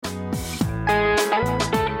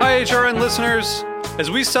HRN listeners.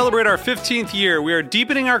 As we celebrate our 15th year, we are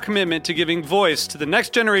deepening our commitment to giving voice to the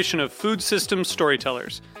next generation of food systems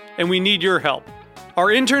storytellers, and we need your help. Our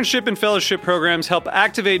internship and fellowship programs help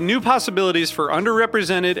activate new possibilities for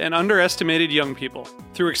underrepresented and underestimated young people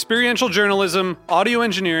through experiential journalism, audio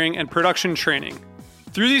engineering, and production training.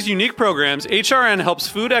 Through these unique programs, HRN helps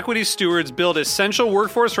food equity stewards build essential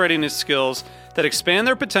workforce readiness skills that expand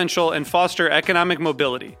their potential and foster economic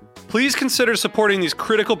mobility. Please consider supporting these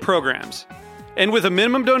critical programs. And with a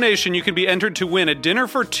minimum donation, you can be entered to win a dinner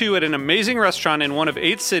for two at an amazing restaurant in one of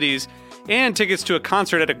 8 cities and tickets to a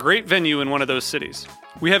concert at a great venue in one of those cities.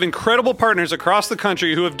 We have incredible partners across the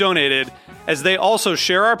country who have donated, as they also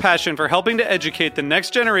share our passion for helping to educate the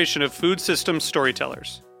next generation of food systems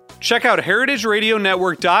storytellers. Check out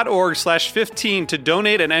heritageradionetwork.org/15 to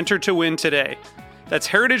donate and enter to win today. That's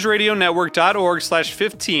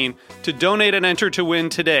heritageradionetwork.org/15 to donate and enter to win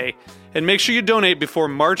today. And make sure you donate before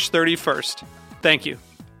March 31st. Thank you.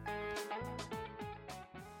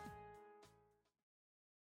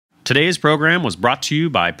 Today's program was brought to you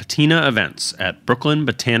by Patina Events at Brooklyn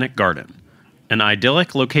Botanic Garden, an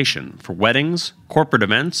idyllic location for weddings, corporate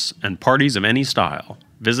events, and parties of any style.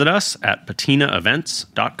 Visit us at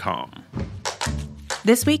patinaevents.com.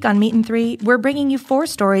 This week on Meat and Three, we're bringing you 4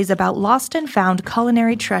 stories about lost and found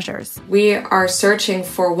culinary treasures. We are searching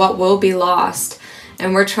for what will be lost,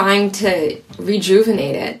 and we're trying to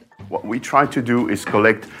rejuvenate it. What we try to do is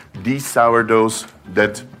collect these sourdoughs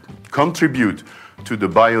that contribute to the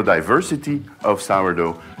biodiversity of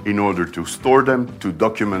sourdough in order to store them, to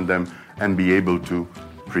document them, and be able to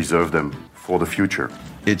preserve them for the future.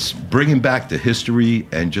 It's bringing back the history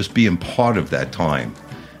and just being part of that time.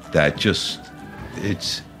 There's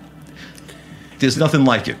nothing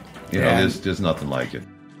like it. There's nothing like it.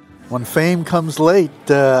 When fame comes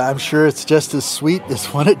late, I'm sure it's just as sweet as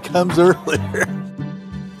when it comes earlier.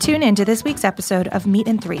 Tune in to this week's episode of Meat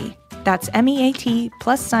and Three. That's MEAT+THREE.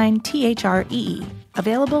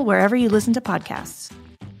 Available wherever you listen to podcasts.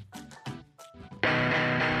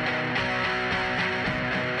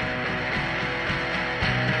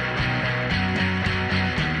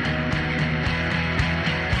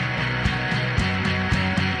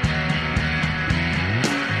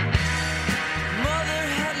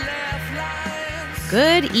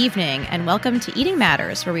 Good evening, and welcome to Eating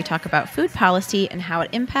Matters, where we talk about food policy and how it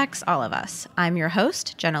impacts all of us. I'm your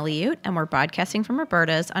host, Jenna Liut, and we're broadcasting from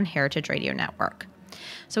Roberta's on Heritage Radio Network.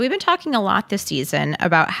 So we've been talking a lot this season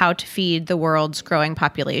about how to feed the world's growing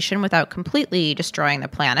population without completely destroying the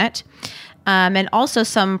planet, and also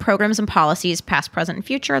some programs and policies, past, present, and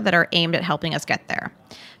future, that are aimed at helping us get there.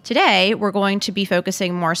 Today, we're going to be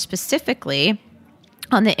focusing more specifically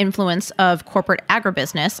on the influence of corporate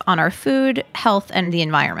agribusiness on our food, health, and the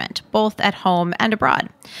environment, both at home and abroad.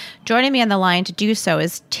 Joining me on the line to do so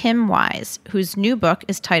is Tim Wise, whose new book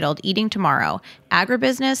is titled Eating Tomorrow: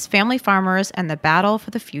 Agribusiness, Family Farmers, and the Battle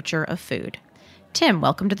for the Future of Food. Tim,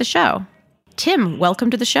 welcome to the show.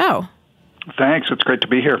 Thanks. It's great to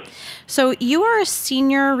be here. So you are a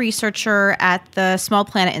senior researcher at the Small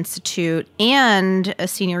Planet Institute and a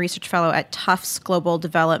senior research fellow at Tufts Global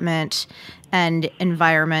Development and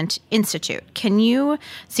Environment Institute. Can you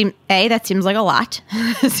that seems like a lot.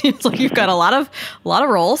 It seems like you've got a lot of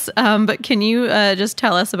roles. But can you just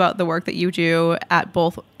tell us about the work that you do at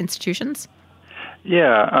both institutions?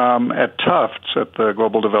 Yeah, at Tufts, at the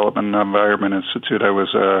Global Development and Environment Institute, I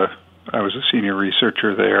was a senior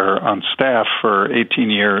researcher there on staff for 18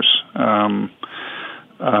 years.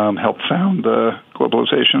 Helped found the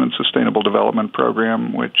Globalization and Sustainable Development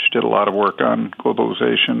Program, which did a lot of work on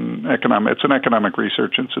globalization. It's an economic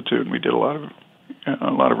research institute, and we did a lot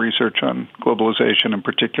of research on globalization, and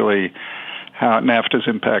particularly how NAFTA's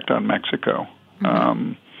impact on Mexico.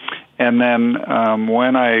 Mm-hmm. And then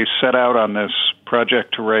when I set out on this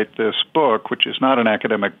project to write this book, which is not an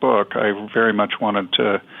academic book, I very much wanted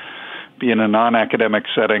to be in a non-academic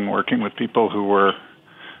setting, working with people who were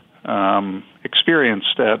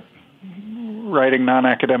experienced at writing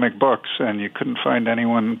non-academic books, and you couldn't find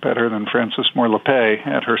anyone better than Frances Moore Lappé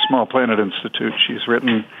at her Small Planet Institute. She's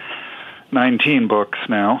written 19 books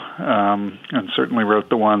now, and certainly wrote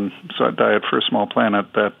the one, Diet for a Small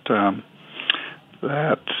Planet, that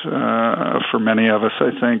for many of us,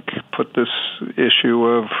 I think, put this issue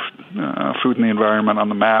of food and the environment on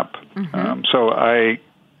the map. Mm-hmm. So I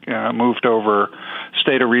moved over,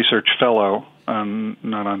 stayed a research fellow,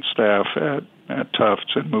 not on staff at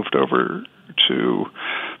Tufts, and moved over to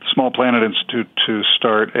the Small Planet Institute to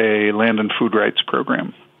start a land and food rights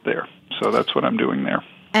program there. So that's what I'm doing there.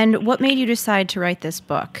 And what made you decide to write this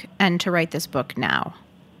book, and to write this book now?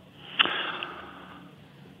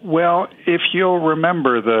 Well, if you'll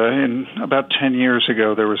remember, in about 10 years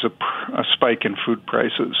ago, there was a spike in food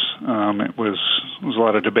prices. It was a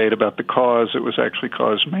lot of debate about the cause. It was actually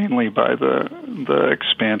caused mainly by the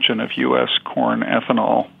expansion of U.S. corn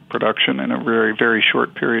ethanol production in a very, very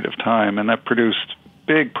short period of time, and that produced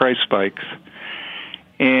big price spikes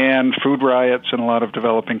and food riots in a lot of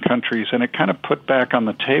developing countries, and it kind of put back on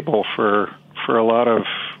the table for a lot of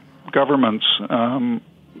governments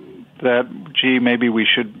that, gee, maybe we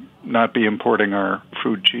should not be importing our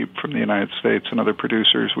food cheap from the United States and other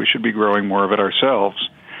producers. We should be growing more of it ourselves.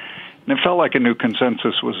 And it felt like a new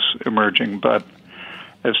consensus was emerging, but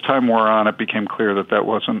as time wore on, it became clear that that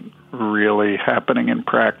wasn't really happening in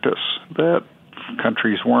practice, that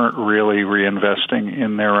countries weren't really reinvesting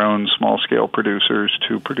in their own small-scale producers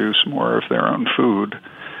to produce more of their own food.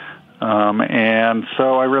 And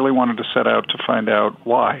so I really wanted to set out to find out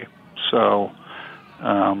why. So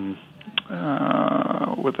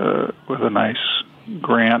with a nice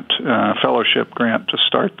grant, fellowship grant to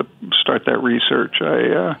start that research,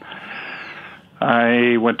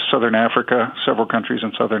 I went to Southern Africa, several countries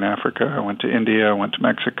in Southern Africa. I went to India, I went to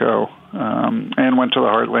Mexico, and went to the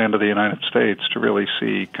heartland of the United States to really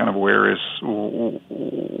see kind of what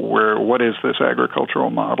is this agricultural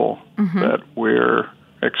model that we're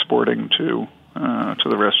exporting to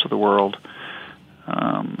the rest of the world.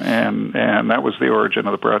 And that was the origin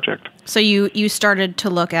of the project. So you started to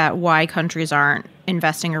look at why countries aren't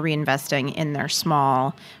investing or reinvesting in their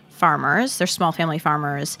small farmers, their small family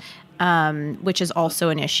farmers, which is also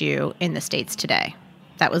an issue in the States today.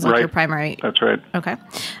 That was like your primary... That's right. Okay.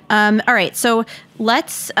 All right. So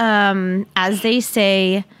let's, as they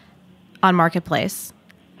say on Marketplace,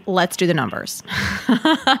 let's do the numbers.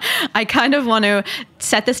 I kind of want to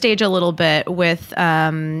set the stage a little bit with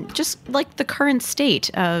just like the current state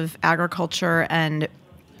of agriculture and,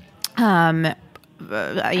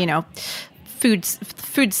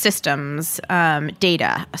 food systems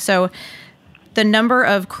data. So the number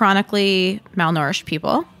of chronically malnourished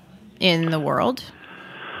people in the world.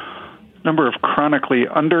 Number of chronically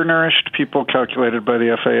undernourished people calculated by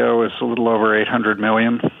the FAO is a little over 800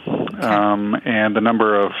 million. And the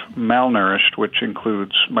number of malnourished, which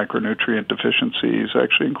includes micronutrient deficiencies,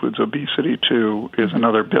 actually includes obesity too, is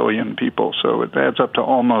another billion people. So it adds up to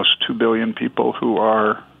almost 2 billion people who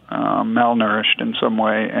are malnourished in some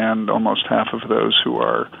way, and almost half of those who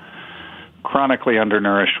are chronically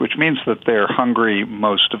undernourished, which means that they're hungry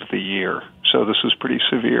most of the year. So this is pretty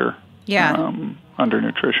severe.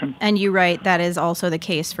 Undernutrition. And you write that is also the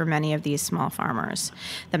case for many of these small farmers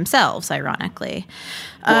themselves, ironically.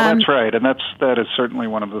 Well, that's right, and that is certainly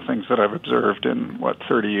one of the things that I've observed in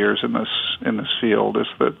 30 years in this field, is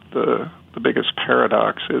that the biggest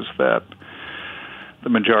paradox is that the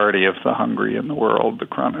majority of the hungry in the world, the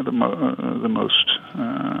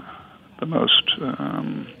most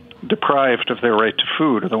deprived of their right to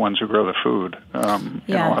food, are the ones who grow the food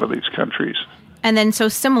in a lot of these countries. And then, so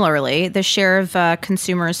similarly, the share of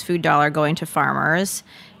consumers' food dollar going to farmers,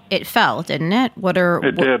 it fell, didn't it? What are we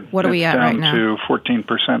at right now? It's down to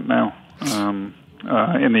 14% now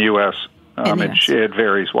in the U.S. It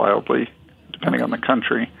varies wildly depending on the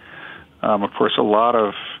country. Of course, a lot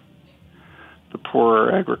of the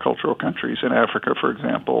poorer agricultural countries in Africa, for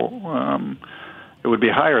example, it would be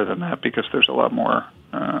higher than that because there's a lot more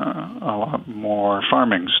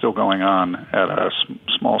farming still going on at a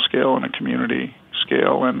small scale and a community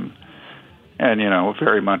scale, and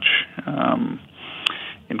very much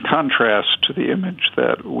in contrast to the image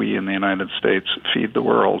that we in the United States feed the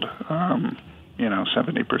world.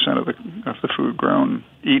 70% of the food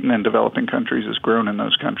eaten in developing countries is grown in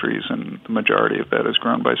those countries, and the majority of that is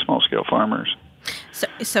grown by small scale farmers.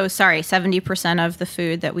 So sorry, 70% of the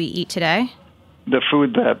food that we eat today? The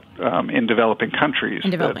food that in developing countries,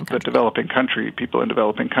 people in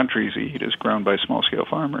developing countries eat is grown by small-scale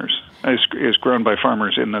farmers, is grown by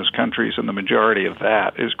farmers in those countries, and the majority of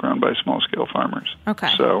that is grown by small-scale farmers.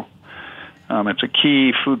 Okay. So it's a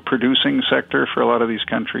key food-producing sector for a lot of these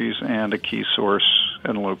countries and a key source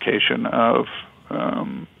and location of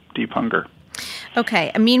deep hunger.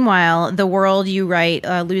 Okay. Meanwhile, the world, you write,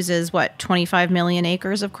 loses, 25 million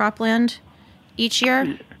acres of cropland each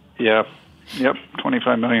year? Yeah. Yep,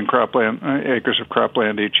 25 million acres of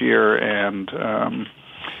cropland each year,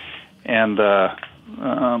 the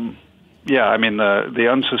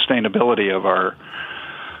unsustainability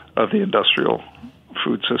of the industrial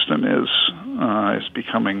food system is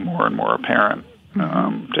becoming more and more apparent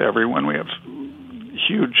to everyone. We have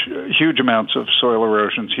huge amounts of soil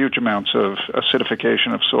erosions, huge amounts of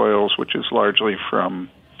acidification of soils, which is largely from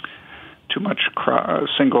too much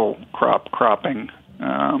single crop cropping.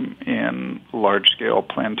 in large-scale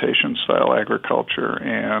plantation-style agriculture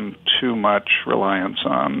and too much reliance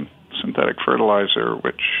on synthetic fertilizer,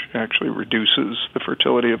 which actually reduces the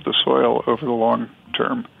fertility of the soil over the long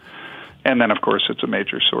term. And then, of course, it's a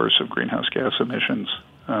major source of greenhouse gas emissions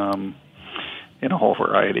in a whole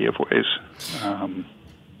variety of ways.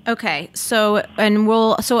 Okay, so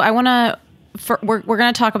we're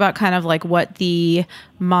going to talk about kind of like what the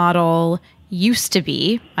model used to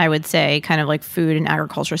be, I would say, kind of like food and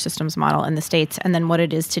agriculture systems model in the States, and then what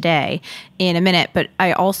it is today in a minute. But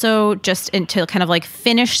I also just to kind of like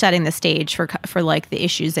finish setting the stage for like the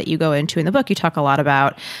issues that you go into in the book, you talk a lot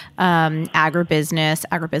about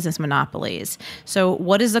agribusiness monopolies. So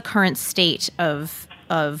what is the current state of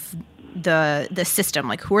the system?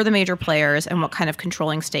 Like, who are the major players and what kind of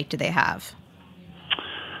controlling stake do they have?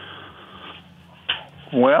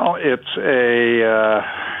 Well, it's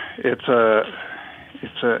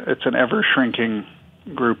an ever shrinking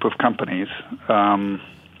group of companies.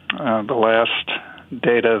 The last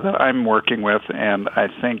data that I'm working with, and I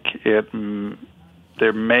think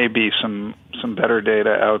there may be some better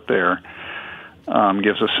data out there,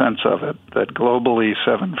 gives a sense of it, that globally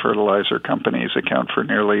 7 fertilizer companies account for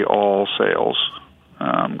nearly all sales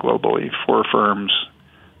globally. 4 firms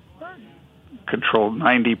control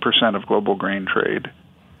 90% of global grain trade.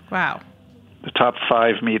 Wow. The top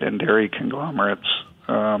 5 meat and dairy conglomerates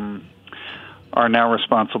are now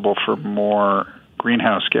responsible for more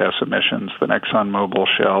greenhouse gas emissions than ExxonMobil,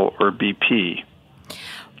 Shell, or BP.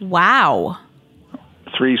 Wow.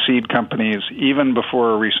 3 seed companies, even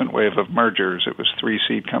before a recent wave of mergers, it was 3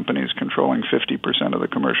 seed companies controlling 50% of the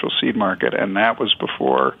commercial seed market, and that was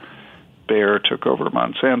before Bayer took over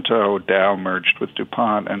Monsanto, Dow merged with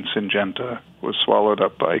DuPont, and Syngenta was swallowed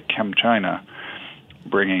up by ChemChina,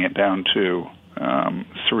 bringing it down to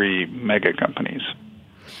 3 mega companies.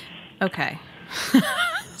 Okay.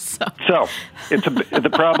 So the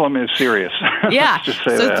problem is serious. Yeah. Let's just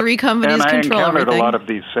say so that. 3 companies control everything. And I encountered a lot of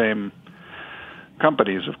these same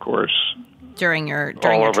companies, of course, during your all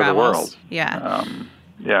travels. over the world. Yeah.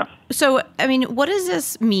 Yeah. So, I mean, what does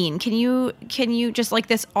this mean? Can you just like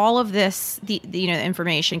this, all of this, the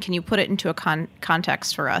information, can you put it into a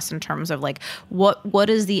context for us in terms of like what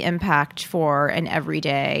is the impact for an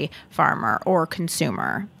everyday farmer or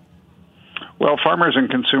consumer? Well, farmers and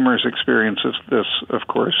consumers experience this, of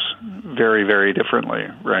course, very, very differently,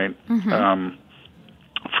 right? Mm-hmm.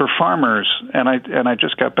 For farmers, and I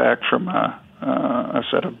just got back from a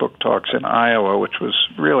set of book talks in Iowa, which was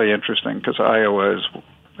really interesting because Iowa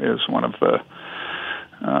is one of the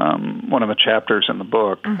chapters in the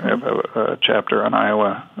book. Mm-hmm. I have a chapter on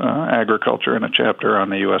Iowa agriculture and a chapter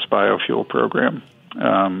on the U.S. biofuel program,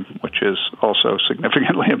 which is also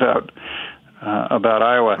significantly about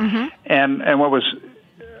Iowa. Mm-hmm. And what was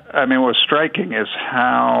striking is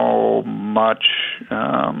how much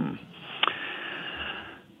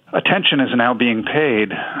attention is now being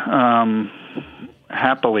paid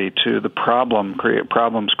happily to the problems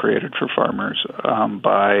created for farmers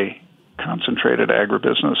by concentrated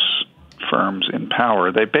agribusiness firms in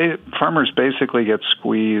power. Farmers basically get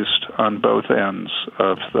squeezed on both ends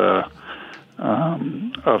of their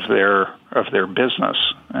business.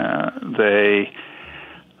 They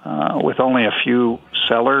with only a few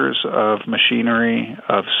sellers of machinery,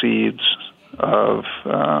 of seeds, of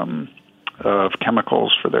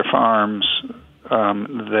chemicals for their farms,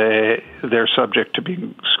 they're subject to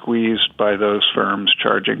being squeezed by those firms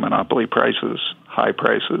charging monopoly prices, high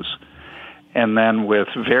prices, and then with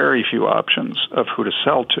very few options of who to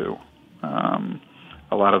sell to.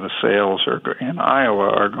 A lot of the sales in Iowa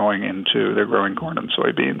are going into, they're growing corn and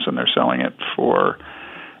soybeans, and they're selling it for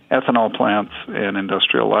ethanol plants and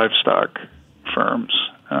industrial livestock firms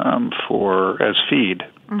as feed.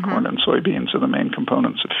 Mm-hmm. Corn and soybeans are the main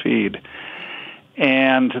components of feed.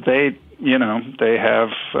 And they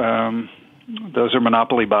have, those are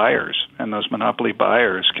monopoly buyers, and those monopoly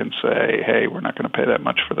buyers can say, hey, we're not going to pay that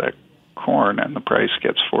much for that corn, and the price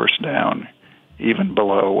gets forced down even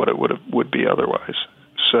below what it would be otherwise.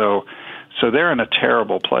 So they're in a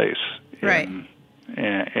terrible place in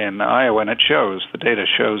Iowa, and it shows. The data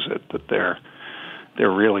shows it that they're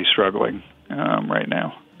really struggling right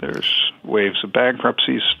now. There's waves of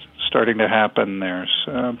bankruptcies starting to happen. There's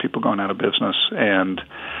people going out of business, and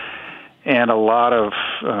a lot of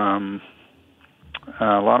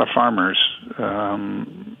farmers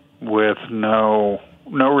with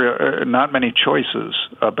not many choices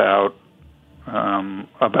about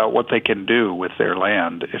what they can do with their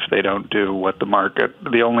land if they don't do what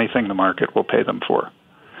the only thing the market will pay them for.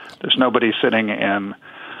 There's nobody sitting in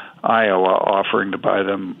Iowa offering to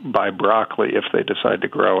buy broccoli if they decide to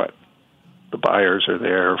grow it. the buyers are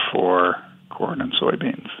there for corn and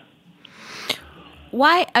soybeans.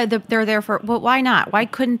 Why they're there for? Well, why not? Why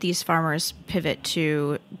couldn't these farmers pivot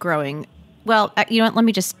to growing? Well, you know what?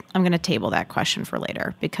 I'm going to table that question for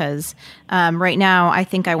later, because right now I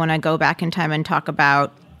think I want to go back in time and talk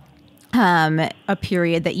about a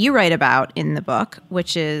period that you write about in the book,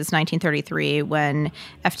 which is 1933, when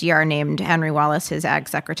FDR named Henry Wallace his ag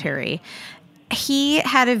secretary. He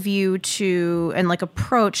had a view to and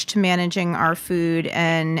approach to managing our food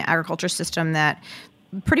and agriculture system that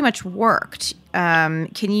pretty much worked. Can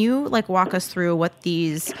you walk us through what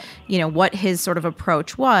these, what his sort of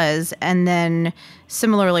approach was, and then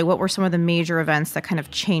similarly, what were some of the major events that kind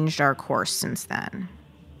of changed our course since then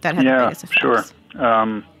that had the biggest effects? Sure.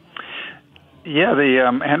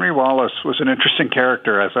 The Henry Wallace was an interesting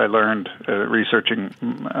character, as I learned researching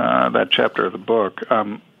that chapter of the book.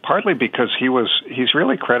 Partly because he's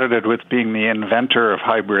really credited with being the inventor of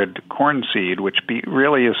hybrid corn seed, which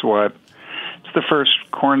really is it's the first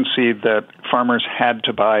corn seed that farmers had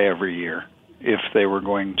to buy every year if they were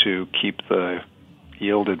going to keep the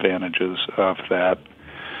yield advantages of that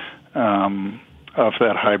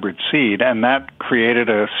hybrid seed, and that created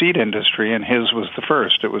a seed industry. And his was the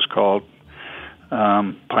first. It was called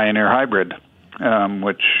Pioneer Hybrid,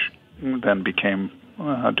 which then became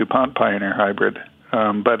DuPont Pioneer Hybrid.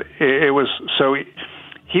 But it was so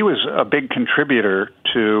he was a big contributor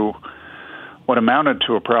to what amounted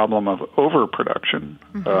to a problem of overproduction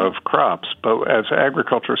of crops. But as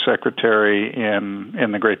agriculture secretary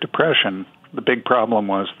in the Great Depression, the big problem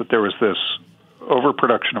was that there was this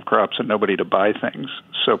overproduction of crops and nobody to buy things.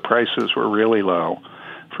 So prices were really low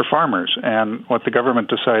for farmers. And what the government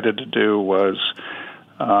decided to do was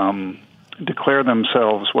declare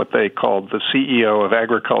themselves what they called the CEO of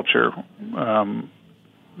agriculture,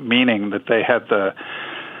 meaning that they had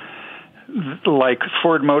like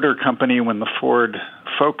Ford Motor Company, when the Ford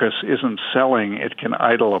Focus isn't selling, it can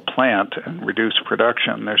idle a plant and reduce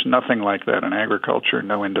production. There's nothing like that in agriculture.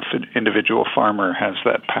 No individual farmer has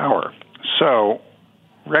that power. So,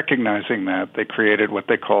 recognizing that, they created what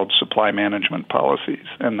they called supply management policies.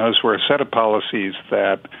 And those were a set of policies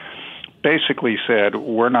that basically said,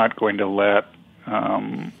 we're not going to let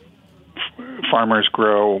farmers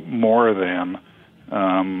grow more than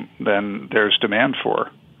there's demand for.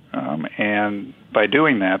 And by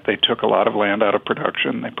doing that, they took a lot of land out of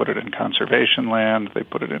production. They put it in conservation land. They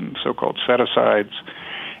put it in so-called set-asides.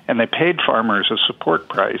 And they paid farmers a support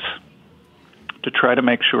price to try to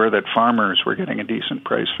make sure that farmers were getting a decent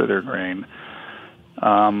price for their grain.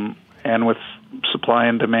 And with supply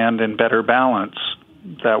and demand in better balance,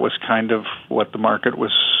 that was kind of what the market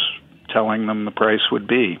was telling them the price would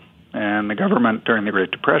be. And the government during the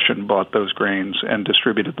Great Depression bought those grains and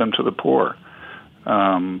distributed them to the poor.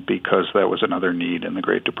 Because that was another need in the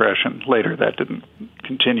Great Depression. Later, that didn't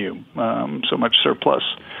continue. So much surplus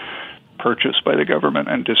purchased by the government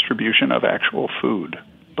and distribution of actual food.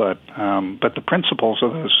 But the principles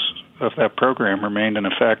of that program remained in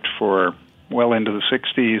effect for well into the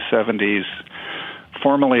 60s, 70s,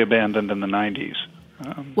 formally abandoned in the 90s.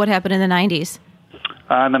 What happened in the 90s?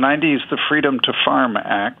 In the 90s, the Freedom to Farm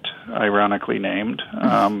Act, ironically named,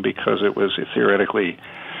 because it was theoretically...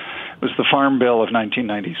 It was the Farm Bill of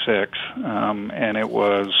 1996, and it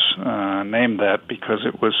was named that because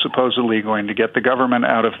it was supposedly going to get the government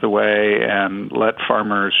out of the way and let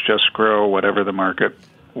farmers just grow whatever the market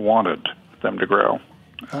wanted them to grow.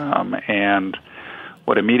 And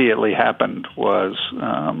what immediately happened was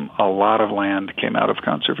a lot of land came out of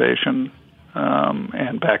conservation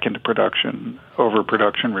and back into production.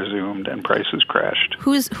 Overproduction resumed, and prices crashed.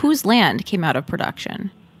 Whose land came out of production?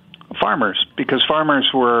 Farmers, because farmers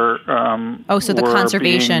were so the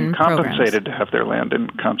conservation being compensated programs. To have their land in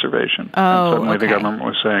conservation. Oh, and suddenly okay. The government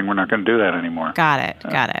was saying, we're not going to do that anymore. Got it.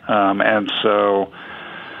 And so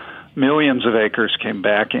millions of acres came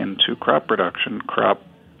back into crop production. Crop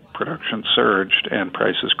production surged and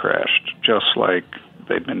prices crashed, just like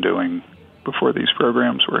they'd been doing before these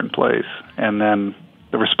programs were in place. And then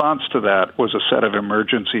the response to that was a set of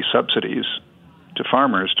emergency subsidies to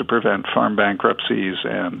farmers to prevent farm bankruptcies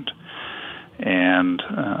and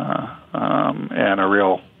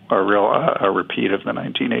a repeat of the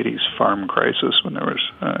 1980s farm crisis, when there was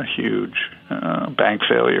huge bank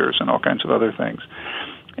failures and all kinds of other things.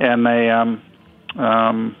 And they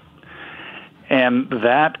and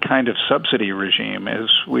that kind of subsidy regime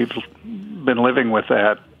we've been living with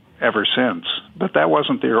that ever since. But that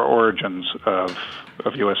wasn't the origins of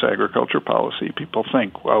U.S. agriculture policy. People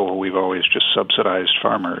think, we've always just subsidized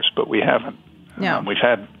farmers, but we haven't. No. We've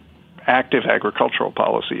had active agricultural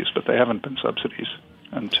policies, but they haven't been subsidies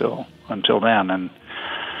until then.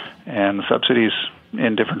 And the subsidies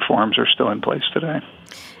in different forms are still in place today.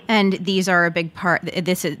 And these are a big part.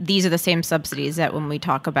 These are the same subsidies that when we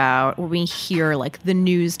hear like the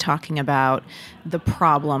news talking about the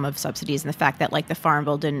problem of subsidies and the fact that like the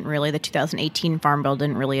 2018 Farm Bill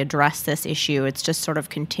didn't really address this issue. It's just sort of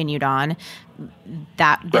continued on.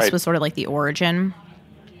 This was sort of like the origin.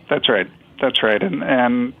 That's right.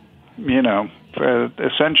 And you know,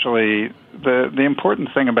 essentially the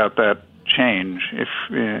important thing about that change,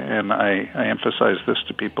 and I emphasize this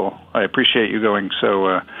to people. I appreciate you going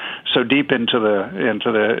so deep into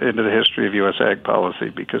the history of U.S. ag policy,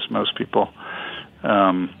 because most people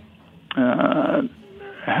haven't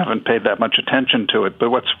paid that much attention to it.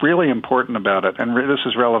 But what's really important about it, and this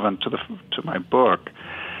is relevant to my book,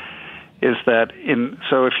 is that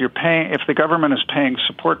if the government is paying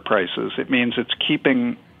support prices, it means it's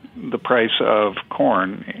keeping the price of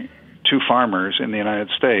corn to farmers in the United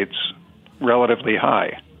States relatively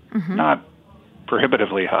high, not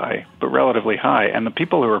prohibitively high, but relatively high. And the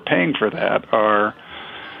people who are paying for that are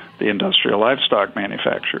the industrial livestock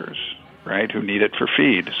manufacturers, right, who need it for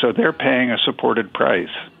feed. So they're paying a supported price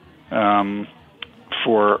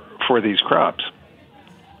for these crops.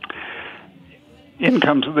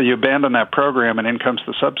 You abandon that program, and in comes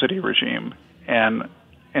the subsidy regime. And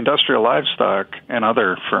industrial livestock and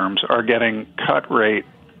other firms are getting cut rate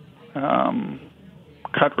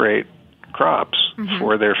crops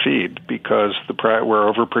for their feed because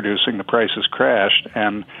we're overproducing, the price has crashed,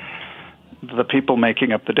 and the people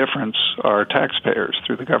making up the difference are taxpayers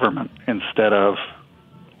through the government instead of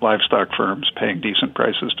livestock firms paying decent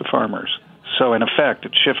prices to farmers. So in effect,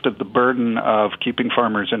 it shifted the burden of keeping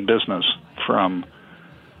farmers in business from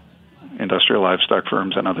industrial livestock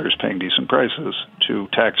firms and others paying decent prices to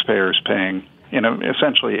taxpayers paying,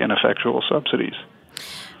 essentially ineffectual subsidies.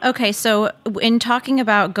 Okay, so in talking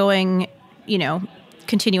about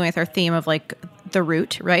continuing with our theme of like the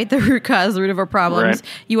root, right? The root cause, the root of our problems. Right.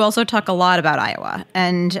 You also talk a lot about Iowa.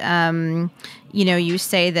 And, you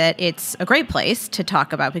say that it's a great place to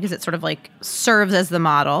talk about because it sort of like serves as the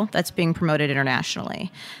model that's being promoted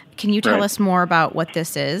internationally. Can you tell us more about what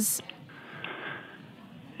this is?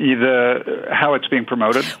 How it's being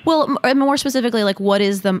promoted? Well, more specifically, like what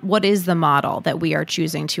is the model that we are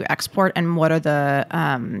choosing to export, and what are the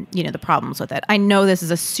the problems with it? I know this is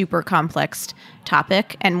a super complex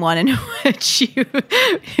topic and one in which you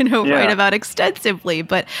write about extensively,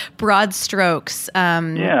 but broad strokes. You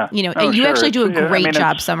actually do a great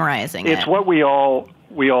job summarizing it. It's what we all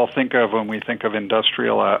think of when we think of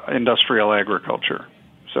industrial agriculture.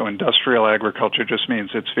 So industrial agriculture just means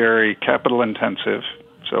it's very capital intensive.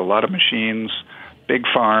 So a lot of machines, big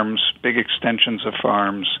farms, big extensions of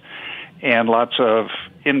farms, and lots of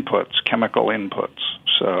inputs, chemical inputs.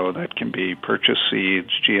 So that can be purchased seeds,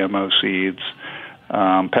 GMO seeds,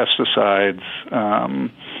 pesticides,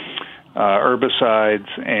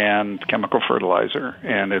 herbicides, and chemical fertilizer.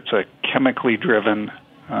 And it's a chemically driven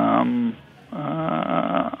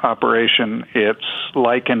operation. It's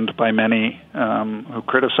likened by many who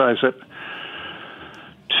criticize it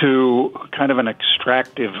to kind of an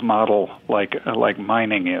extractive model like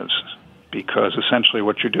mining is, because essentially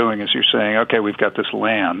what you're doing is you're saying, okay, we've got this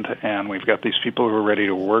land and we've got these people who are ready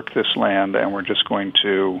to work this land, and we're just going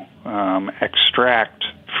to extract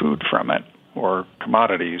food from it, or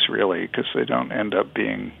commodities really, because they don't end up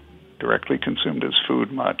being directly consumed as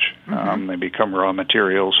food much. They become raw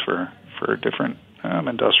materials for different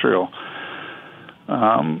industrial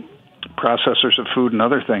processors of food and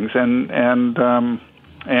other things,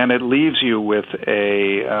 and it leaves you with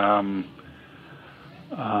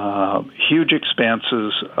huge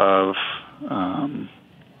expanses of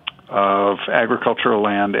agricultural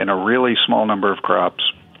land in a really small number of crops,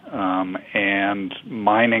 and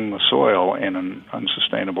mining the soil in an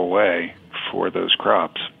unsustainable way for those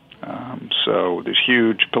crops. So there's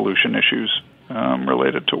huge pollution issues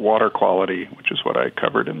related to water quality, which is what I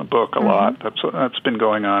covered in the book a lot. That's been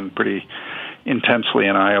going on pretty intensely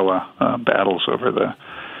in Iowa, battles over the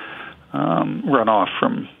runoff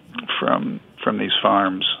from these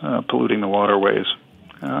farms, polluting the waterways,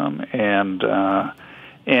 and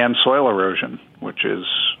soil erosion, which is,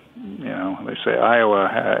 they say Iowa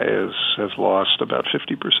has lost about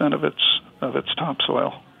 50% of its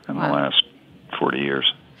topsoil in the last 40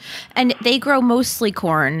 years. And they grow mostly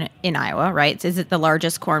corn in Iowa, right? Is it the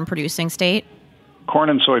largest corn producing state? Corn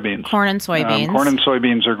and soybeans. Corn and soybeans. Corn and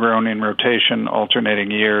soybeans are grown in rotation, alternating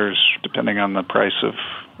years, depending on the price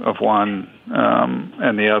of one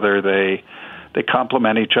and the other. They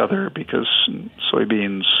complement each other because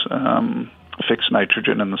soybeans fix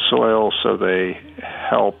nitrogen in the soil, so they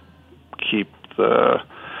help keep the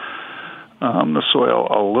the soil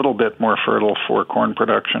a little bit more fertile for corn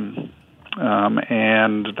production,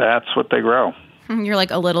 and that's what they grow. You're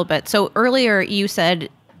like a little bit. So earlier you said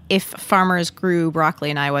if farmers grew broccoli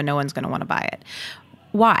in Iowa, no one's going to want to buy it.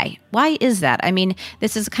 Why? Why is that? I mean,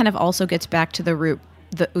 this is kind of also gets back to the root,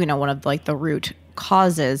 one of like the root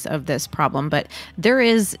causes of this problem. But there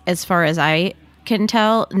is, as far as I can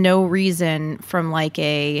tell, no reason from like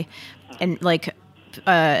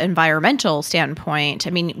environmental standpoint. I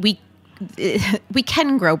mean, we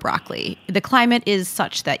can grow broccoli. The climate is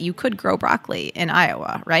such that you could grow broccoli in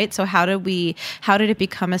Iowa, right? So how did it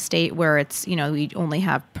become a state where it's, we only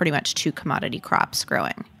have pretty much 2 commodity crops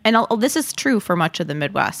growing? And this is true for much of the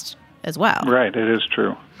Midwest as well. Right, it is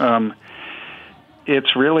true.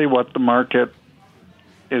 It's really what the market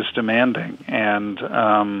is demanding, and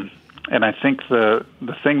I think the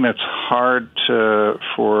thing that's hard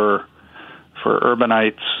for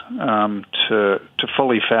urbanites to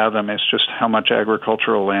fully fathom is just how much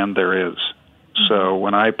agricultural land there is. Mm-hmm. So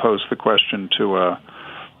when I pose the question to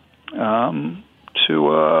an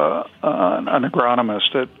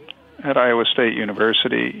agronomist at Iowa State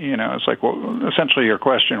University, it's like, well, essentially your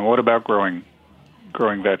question, what about growing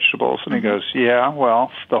vegetables? And he goes, yeah,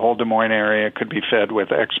 well, the whole Des Moines area could be fed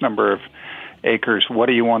with X number of acres. What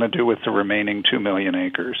do you want to do with the remaining 2 million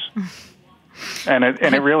acres? And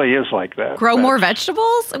it really is like that. Grow more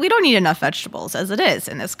vegetables? We don't need enough vegetables as it is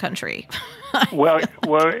in this country. well,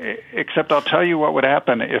 except I'll tell you what would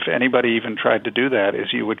happen if anybody even tried to do that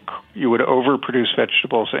is you would overproduce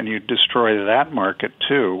vegetables and you'd destroy that market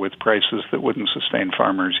too with prices that wouldn't sustain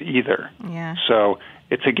farmers either. Yeah. So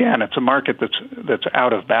it's a market that's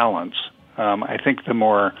out of balance. I think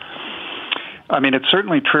it's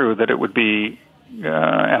certainly true that it would be.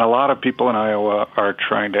 And a lot of people in Iowa are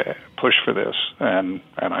trying to push for this, and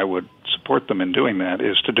I would support them in doing that,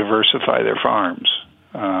 is to diversify their farms.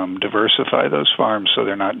 Diversify those farms so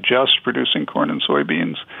they're not just producing corn and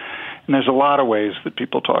soybeans. And there's a lot of ways that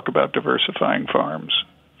people talk about diversifying farms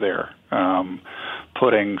there.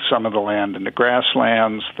 Putting some of the land into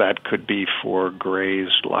grasslands, that could be for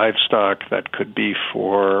grazed livestock, that could be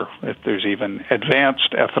for, if there's even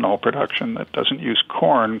advanced ethanol production that doesn't use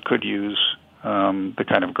corn, could use the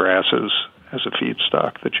kind of grasses as a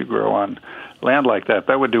feedstock that you grow on land like that.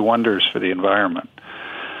 That would do wonders for the environment.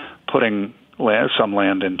 Putting some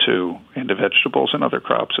land into vegetables and other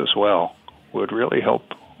crops as well would really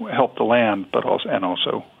help the land, but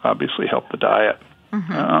also obviously help the diet.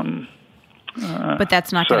 Mm-hmm. But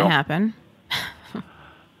that's not going to happen.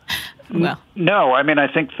 Well, no. I mean, I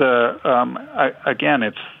think again,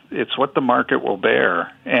 it's what the market will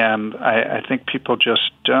bear, and I think people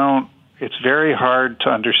just don't. It's very hard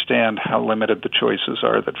to understand how limited the choices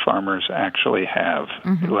are that farmers actually have.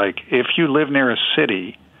 Mm-hmm. Like, if you live near a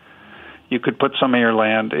city, you could put some of your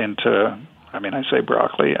land into, I say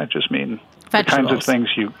broccoli, I just mean vegetables. The kinds of things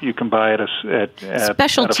you can buy at a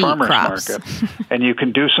farmer's crops. Market. And you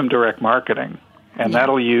can do some direct marketing, and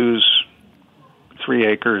that'll use 3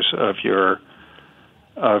 acres of your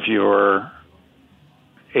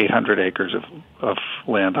 800 acres of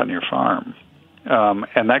land on your farm.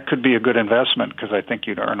 And that could be a good investment because I think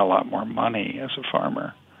you'd earn a lot more money as a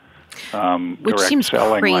farmer. Which seems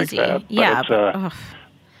selling crazy. Like that.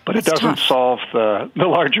 But it doesn't solve the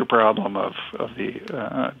larger problem of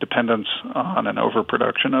the dependence on an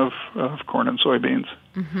overproduction of corn and soybeans.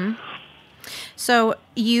 Mm-hmm. So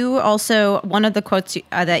you also, one of the quotes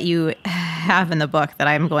that you have in the book that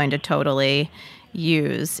I'm going to totally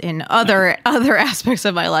use in other aspects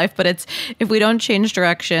of my life, but it's, if we don't change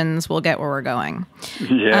directions, we'll get where we're going.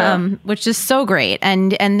 Yeah. Which is so great.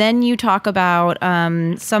 And then you talk about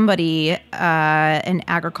somebody, an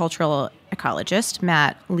agricultural ecologist,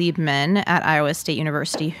 Matt Liebman at Iowa State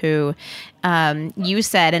University, who you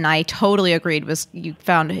said, and I totally agreed, you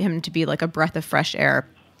found him to be like a breath of fresh air.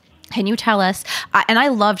 Can you tell us, and I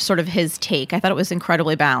loved sort of his take, I thought it was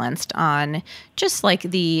incredibly balanced on just like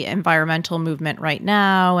the environmental movement right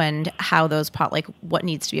now and how those what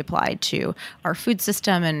needs to be applied to our food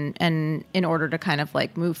system and in order to kind of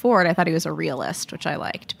like move forward. I thought he was a realist, which I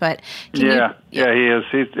liked. But he is.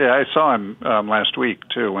 I saw him last week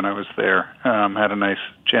too when I was there. Had a nice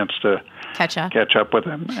chance to catch up with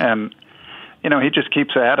him, and he just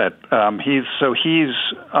keeps at it. He's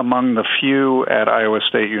among the few at Iowa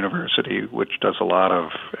State University, which does a lot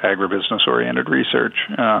of agribusiness-oriented research,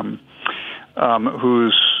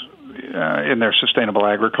 who's in their sustainable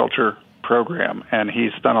agriculture program. And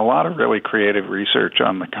he's done a lot of really creative research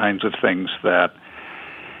on the kinds of things that,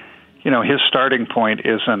 his starting point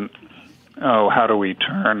isn't how do we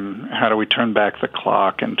turn back the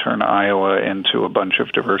clock and turn Iowa into a bunch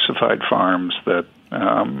of diversified farms that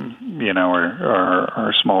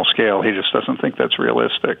are small scale. He just doesn't think that's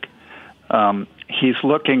realistic. He's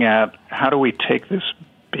looking at how do we take this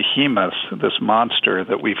behemoth, this monster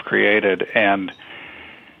that we've created, and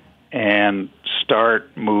start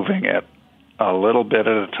moving it a little bit at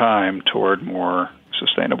a time toward more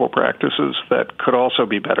sustainable practices that could also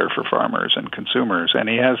be better for farmers and consumers. And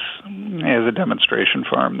he has a demonstration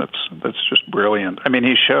farm that's just brilliant. I mean,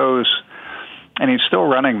 he shows, and he's still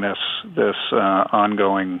running this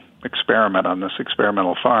ongoing experiment on this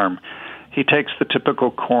experimental farm. He takes the typical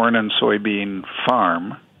corn and soybean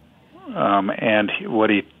farm, and what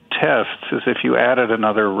he tests is if you added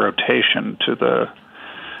another rotation to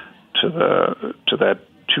that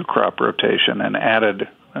two-crop rotation and added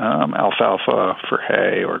alfalfa for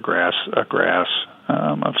hay or grass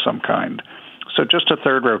of some kind. So just a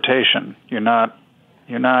third rotation. You're not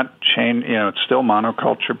changing. It's still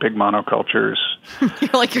monoculture, big monocultures.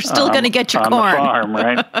 You're still going to get your on corn the farm,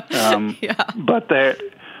 right? Yeah. But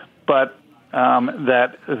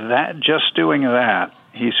that just doing that,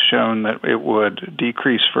 he's shown that it would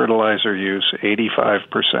decrease fertilizer use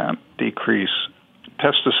 85%, decrease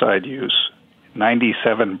pesticide use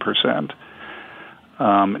 97%,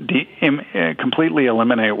 completely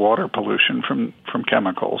eliminate water pollution from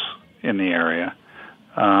chemicals in the area,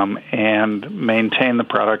 and maintain the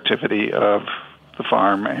productivity of the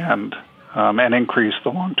farm and increase the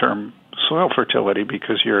long-term soil fertility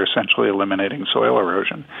because you're essentially eliminating soil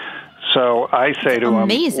erosion. So I say to him,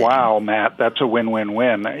 wow, Matt, that's a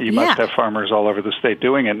win-win-win. You must have farmers all over the state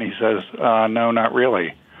doing it. And he says, no, not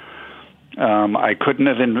really. I couldn't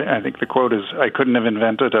have, I think the quote is, I couldn't have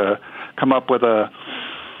come up with a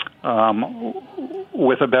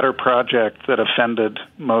better project that offended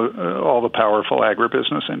all the powerful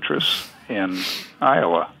agribusiness interests in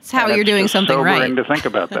Iowa. That's how you're doing something right. It's sobering to think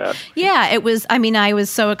about that. Yeah, it was. I mean, I was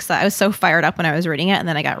so excited. I was so fired up when I was reading it, and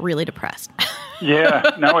then I got really depressed. Yeah,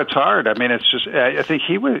 no, it's hard. I mean, it's just. I think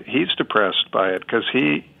he's depressed by it because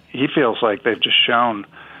he feels like they've just shown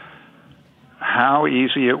how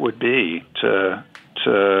easy it would be to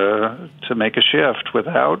make a shift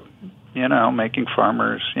without making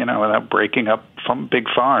farmers, without breaking up from big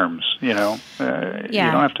farms, you don't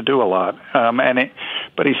have to do a lot.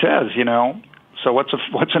 But he says, so what's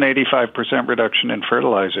an 85% reduction in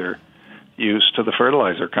fertilizer use to the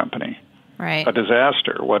fertilizer company? Right. A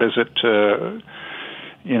disaster. What is it to,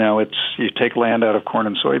 you take land out of corn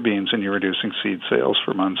and soybeans and you're reducing seed sales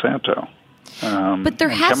for Monsanto. But there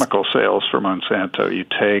has chemical sales for Monsanto. You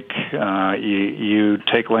take you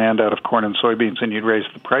take land out of corn and soybeans, and you'd raise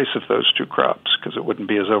the price of those two crops because it wouldn't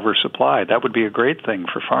be as oversupplied. That would be a great thing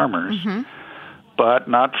for farmers, but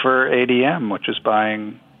not for ADM, which is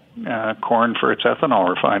buying corn for its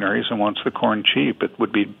ethanol refineries and wants the corn cheap. It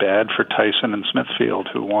would be bad for Tyson and Smithfield,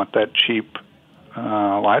 who want that cheap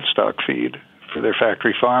livestock feed for their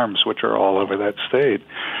factory farms, which are all over that state.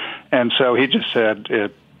 And so he just said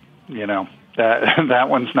that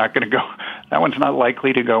one's not going to go. That one's not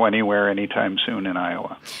likely to go anywhere anytime soon in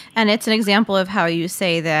Iowa. And it's an example of how you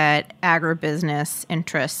say that agribusiness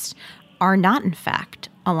interests are not, in fact,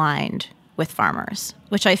 aligned with farmers,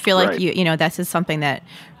 which I feel like this is something that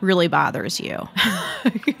really bothers you.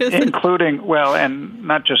 Including, and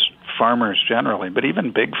not just farmers generally, but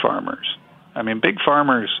even big farmers. I mean, big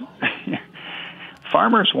farmers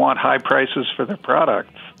want high prices for their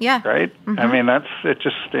products. Yeah. Right? I mean, it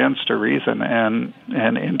just stands to reason. And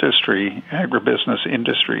agribusiness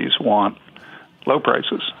industries want low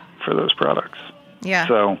prices for those products. Yeah.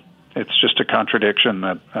 So it's just a contradiction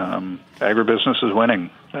that agribusiness is winning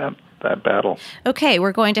that battle. Okay,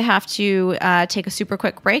 we're going to have to take a super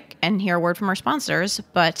quick break and hear a word from our sponsors,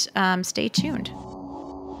 but stay tuned.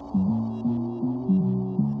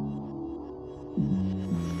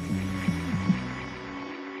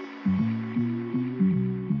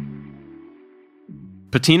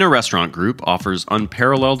 Patina Restaurant Group offers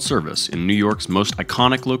unparalleled service in New York's most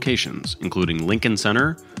iconic locations, including Lincoln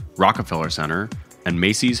Center, Rockefeller Center, and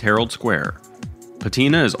Macy's Herald Square.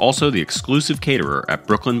 Patina is also the exclusive caterer at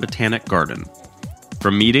Brooklyn Botanic Garden.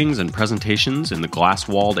 From meetings and presentations in the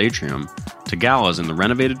glass-walled atrium to galas in the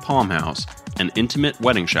renovated Palm House and intimate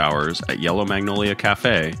wedding showers at Yellow Magnolia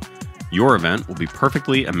Cafe, your event will be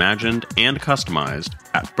perfectly imagined and customized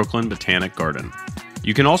at Brooklyn Botanic Garden.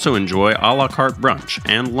 You can also enjoy a la carte brunch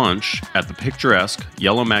and lunch at the picturesque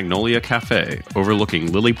Yellow Magnolia Cafe overlooking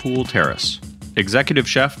Lilypool Terrace. Executive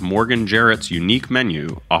Chef Morgan Jarrett's unique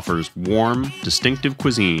menu offers warm, distinctive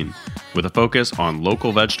cuisine with a focus on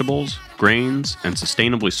local vegetables, grains, and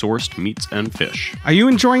sustainably sourced meats and fish. Are you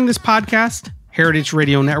enjoying this podcast? Heritage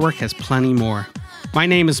Radio Network has plenty more. My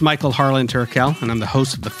name is Michael Harlan Turkel, and I'm the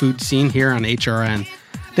host of The Food Scene here on HRN.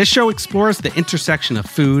 This show explores the intersection of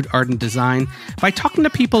food, art, and design by talking to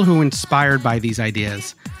people who are inspired by these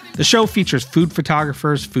ideas. The show features food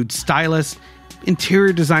photographers, food stylists,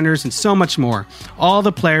 interior designers, and so much more. All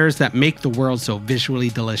the players that make the world so visually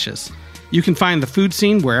delicious. You can find The Food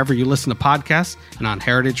Scene wherever you listen to podcasts and on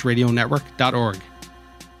heritageradionetwork.org.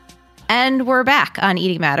 And we're back on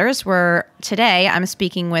Eating Matters, where today I'm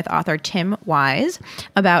speaking with author Tim Wise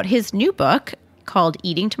about his new book called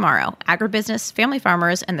Eating Tomorrow, Agribusiness, Family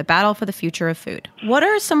Farmers, and the Battle for the Future of Food. What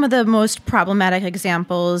are some of the most problematic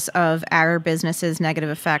examples of agribusiness's negative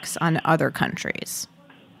effects on other countries?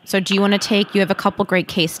 So do you want to you have a couple great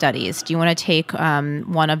case studies. Do you want to take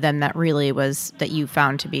one of them that really that you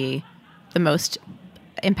found to be the most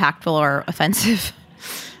impactful or offensive?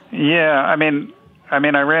 Yeah, I mean,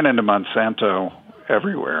 I ran into Monsanto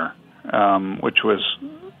everywhere, which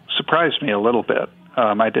surprised me a little bit.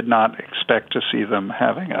 I did not expect to see them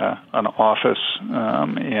having an office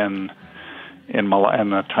in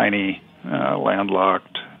the tiny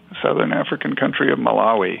landlocked southern African country of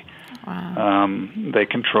Malawi. Wow. They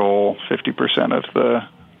control 50% of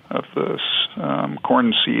the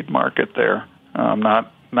corn seed market there.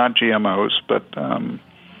 Not GMOs, but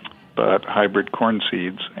hybrid corn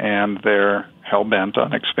seeds, and they're hell-bent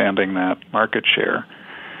on expanding that market share.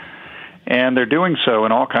 And they're doing so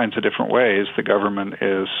in all kinds of different ways. The government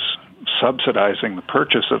is subsidizing the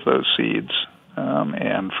purchase of those seeds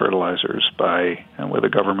and fertilizers with a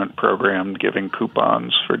government program giving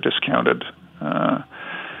coupons for discounted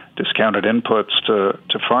inputs to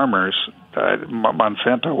farmers.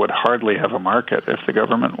 Monsanto would hardly have a market if the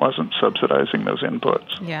government wasn't subsidizing those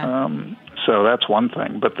inputs. Yeah. So that's one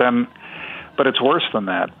thing. But it's worse than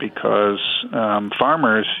that because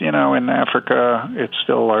farmers, in Africa, it's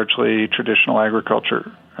still largely traditional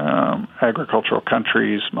agricultural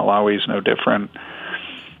countries. Malawi's no different.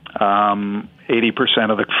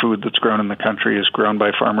 80% of the food that's grown in the country is grown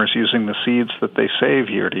by farmers using the seeds that they save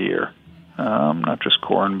year to year, not just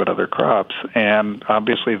corn but other crops. And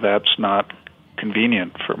obviously that's not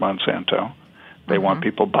convenient for Monsanto. They want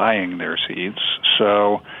people buying their seeds.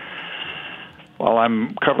 So while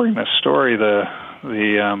I'm covering this story, the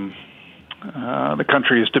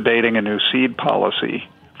country is debating a new seed policy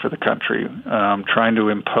for the country, trying to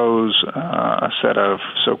impose a set of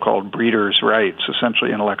so-called breeders' rights,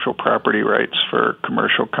 essentially intellectual property rights for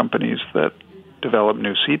commercial companies that develop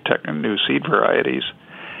new seed varieties.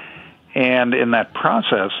 And in that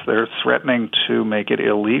process, they're threatening to make it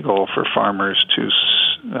illegal for farmers to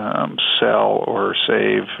sell or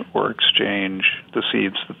save or exchange the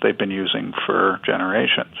seeds that they've been using for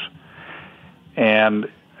generations. And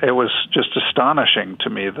it was just astonishing to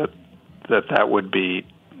me that would be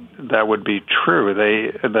true.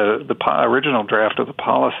 The original draft of the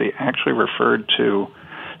policy actually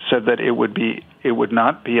said that it would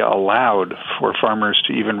not be allowed for farmers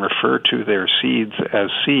to even refer to their seeds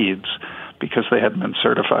as seeds because they hadn't been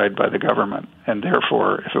certified by the government. And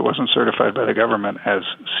therefore, if it wasn't certified by the government as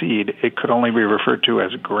seed, it could only be referred to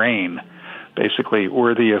as grain, basically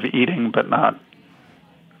worthy of eating but not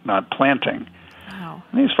planting. Wow.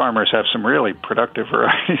 And these farmers have some really productive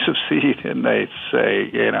varieties of seed, and they say,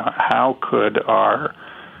 how could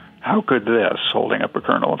this, holding up a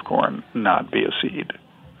kernel of corn, not be a seed?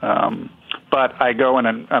 But I go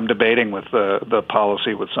and I'm debating with the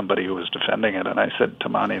policy with somebody who was defending it, and I said to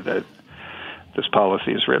Mani that this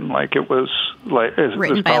policy is written like it was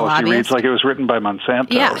this policy reads like it was written by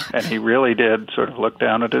Monsanto, and he really did sort of look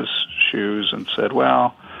down at his shoes and said,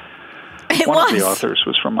 "Well, one of the authors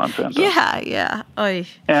was from Monsanto." Yeah. Oy.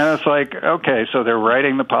 And it's like, okay, so they're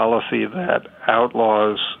writing the policy that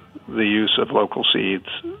outlaws the use of local seeds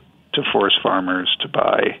to force farmers to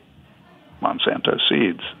buy Monsanto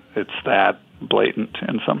seeds. It's that blatant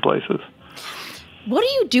in some places. What do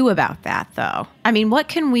you do about that, though? I mean, what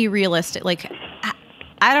can we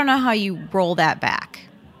I don't know how you roll that back.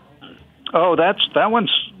 Oh, that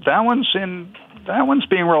one's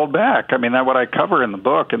being rolled back. I mean, what I cover in the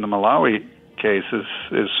book in the Malawi case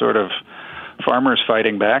is sort of farmers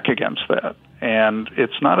fighting back against that, and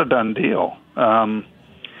it's not a done deal.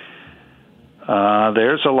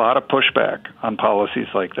 There's a lot of pushback on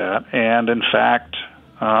policies like that, and in fact,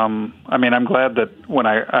 I'm glad that when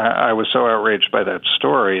I was so outraged by that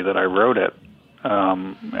story that I wrote it,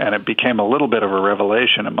 and it became a little bit of a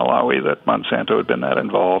revelation in Malawi that Monsanto had been that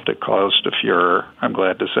involved. It caused a furor, I'm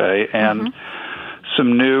glad to say, and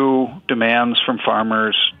some new demands from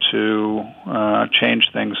farmers to change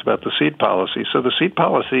things about the seed policy. So the seed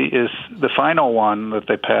policy is the final one that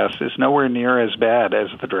they passed is nowhere near as bad as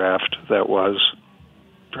the draft that was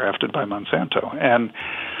drafted by Monsanto. And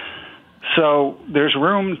so there's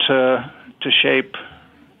room to shape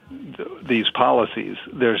these policies.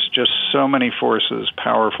 There's just so many forces,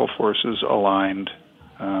 powerful forces aligned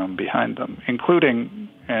behind them, including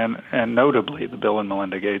and notably the Bill and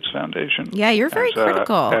Melinda Gates Foundation. Yeah, you're very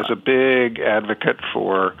critical. As a big advocate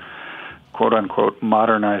for, quote unquote,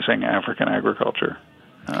 modernizing African agriculture.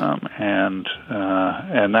 And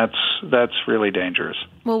that's really dangerous.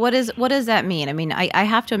 Well, what does that mean? I mean, I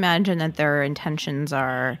have to imagine that their intentions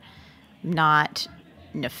are not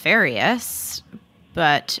nefarious,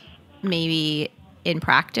 but maybe in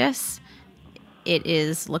practice it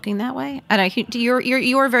is looking that way. And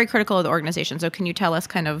you're very critical of the organization, so can you tell us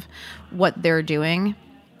kind of what they're doing?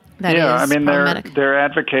 I mean, they're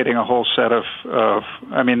advocating a whole set of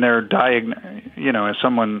I mean, they're as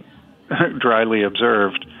someone dryly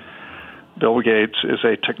observed, Bill Gates is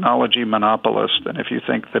a technology monopolist, and if you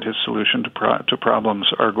think that his solution to problems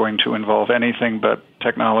are going to involve anything but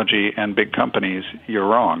technology and big companies, you're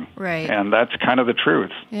wrong. Right. And that's kind of the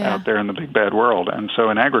truth out there in the big bad world. And so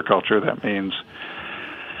in agriculture, that means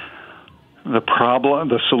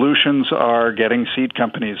the solutions are getting seed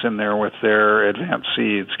companies in there with their advanced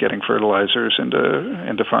seeds, getting fertilizers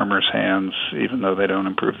into farmers' hands, even though they don't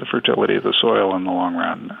improve the fertility of the soil in the long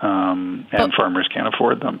run, and farmers can't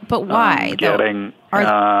afford them. But why? It's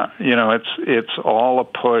all a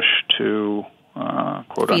push to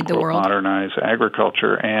quote unquote modernize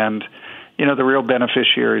agriculture, and the real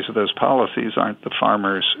beneficiaries of those policies aren't the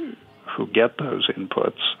farmers who get those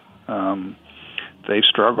inputs. They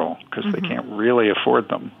struggle because they can't really afford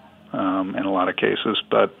them in a lot of cases.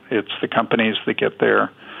 But it's the companies that get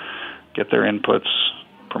their inputs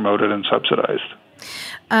promoted and subsidized.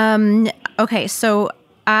 Okay, so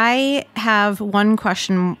I have one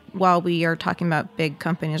question while we are talking about big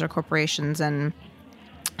companies or corporations and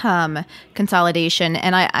consolidation,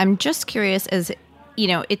 and I'm just curious, as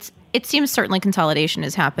it seems certainly consolidation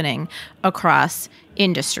is happening across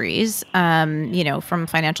industries, from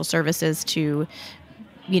financial services to,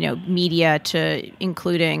 media to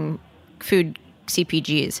including food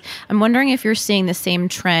CPGs. I'm wondering if you're seeing the same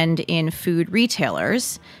trend in food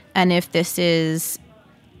retailers and if this is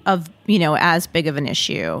as big of an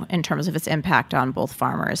issue in terms of its impact on both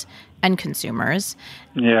farmers and consumers.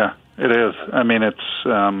 Yeah, it is. I mean, it's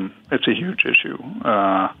a huge issue.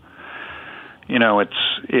 It's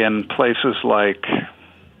in places like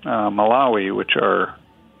Malawi, which are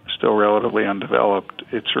still relatively undeveloped.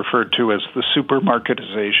 It's referred to as the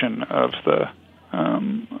supermarketization of the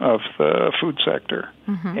food sector,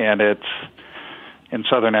 and it's in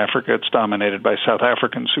Southern Africa. It's dominated by South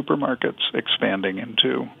African supermarkets expanding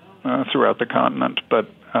into throughout the continent, but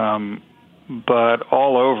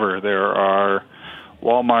all over there are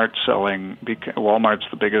Walmart selling. Walmart's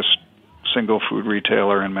the biggest single food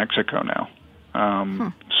retailer in Mexico now.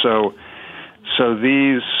 So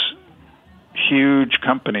these huge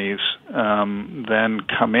companies then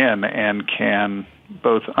come in and can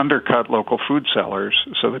both undercut local food sellers,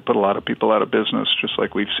 so they put a lot of people out of business, just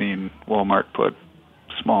like we've seen Walmart put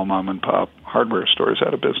small mom-and-pop hardware stores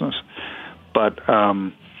out of business. But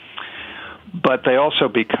they also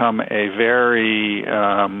become a very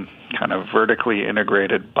kind of vertically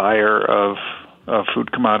integrated buyer of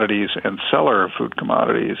food commodities and seller of food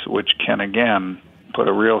commodities, which can, again, put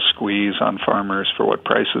a real squeeze on farmers for what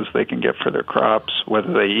prices they can get for their crops,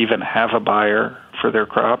 whether they even have a buyer for their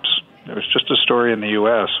crops. There was just a story in the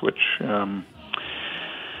U.S. which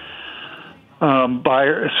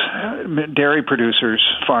buyers, dairy producers,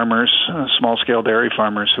 farmers, small-scale dairy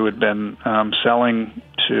farmers who had been selling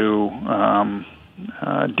to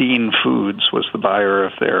Dean Foods was the buyer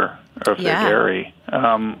of their dairy,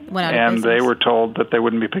 and they were told that they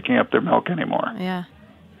wouldn't be picking up their milk anymore. Yeah.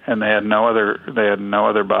 And they had no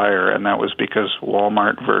other buyer, and that was because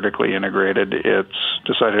Walmart vertically integrated.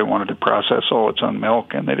 Decided it wanted to process all its own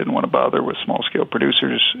milk, and they didn't want to bother with small-scale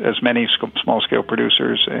producers, as many small-scale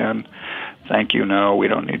producers, and thank you, no, we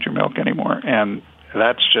don't need your milk anymore. And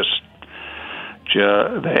that's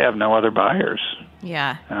they have no other buyers.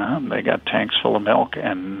 Yeah. They got tanks full of milk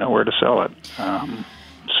and nowhere to sell it.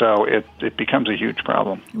 So it becomes a huge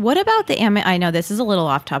problem. What about I know this is a little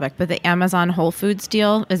off topic, but the Amazon Whole Foods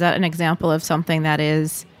deal, is that an example of something that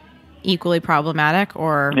is equally problematic?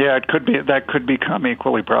 Or yeah, it could be. That could become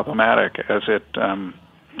equally problematic as it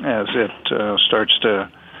as it starts to,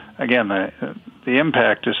 again, the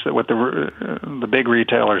impact is that what the big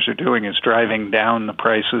retailers are doing is driving down the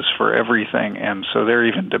prices for everything, and so they're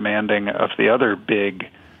even demanding of the other big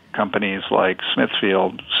companies like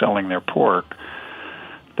Smithfield selling their pork.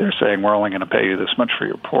 They're saying, we're only going to pay you this much for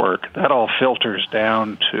your pork. That all filters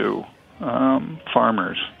down to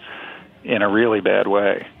farmers in a really bad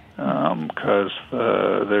way, because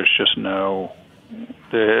there's just no...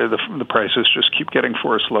 The prices just keep getting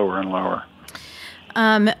forced lower and lower.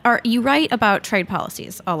 You write about trade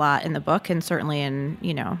policies a lot in the book, and certainly in,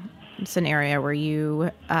 it's an area where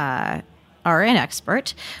you are an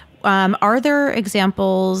expert. Are there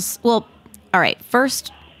examples? Well, all right,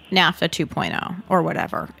 first, NAFTA 2.0 or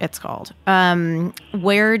whatever it's called.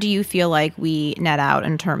 Where do you feel like we net out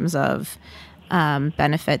in terms of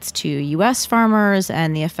benefits to U.S. farmers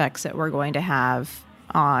and the effects that we're going to have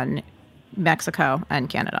on Mexico and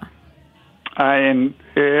Canada?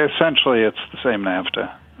 Essentially, it's the same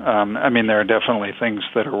NAFTA. There are definitely things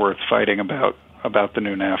that are worth fighting about the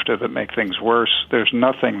new NAFTA that make things worse. There's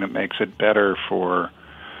nothing that makes it better for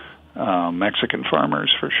Mexican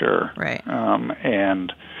farmers, for sure. Right.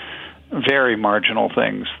 And very marginal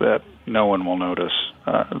things that no one will notice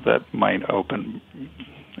that might open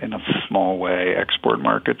in a small way export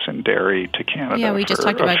markets in dairy to Canada. Yeah, we just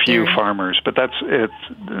talked about a few dairy. farmers, but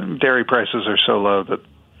dairy prices are so low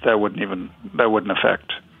that wouldn't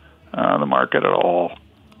affect the market at all.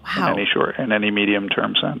 Wow. in any medium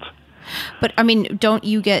term sense. But don't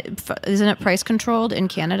you isn't it price controlled in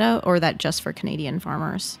Canada, or that just for Canadian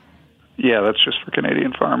farmers? Yeah, that's just for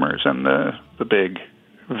Canadian farmers, and the big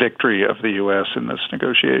victory of the U.S. in this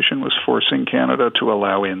negotiation was forcing Canada to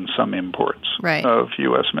allow in some imports of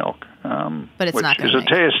U.S. milk. But it's not going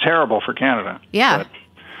to is terrible for Canada. Yeah.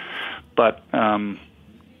 But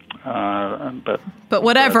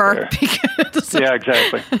whatever. Yeah,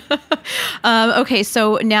 exactly. Okay,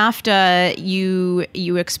 so NAFTA,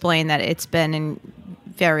 you explain that it's been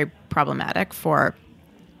very problematic for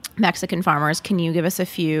Mexican farmers. Can you give us an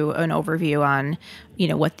overview on,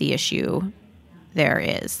 what the issue there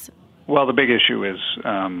is? Well, the big issue is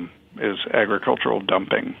agricultural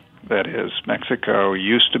dumping. That is, Mexico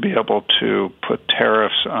used to be able to put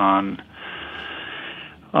tariffs on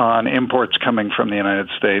imports coming from the United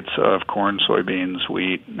States of corn, soybeans,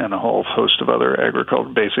 wheat, and a whole host of other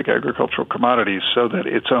basic agricultural commodities, so that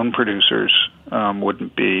its own producers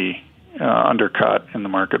wouldn't be undercut in the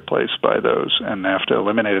marketplace by those. And NAFTA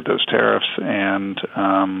eliminated those tariffs, and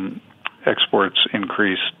exports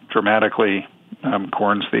increased dramatically.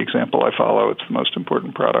 Corn's the example I follow. It's the most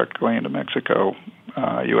important product going into Mexico.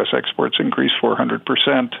 U.S. exports increased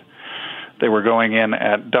 400%. They were going in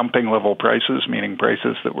at dumping level prices, meaning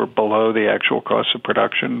prices that were below the actual cost of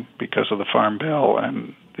production because of the Farm Bill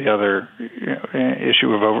and the other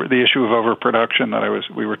issue of overproduction that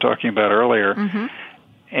we were talking about earlier. Mm-hmm.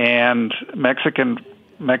 And Mexican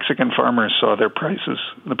farmers saw the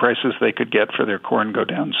prices they could get for their corn go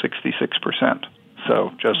down 66%.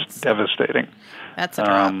 So just devastating. That's a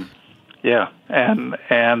drop. Yeah, and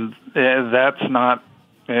that's not.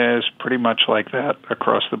 Is pretty much like that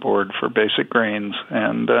across the board for basic grains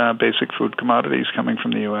and basic food commodities coming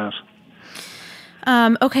from the U.S.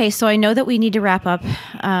 Okay, so I know that we need to wrap up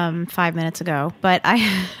 5 minutes ago, but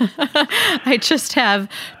I just have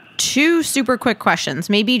two super quick questions.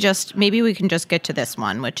 Maybe we can just get to this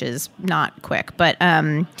one, which is not quick, but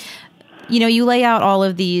you lay out all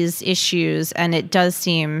of these issues, and it does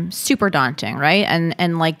seem super daunting, right?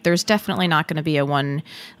 And like, there's definitely not going to be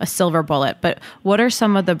a silver bullet. But what are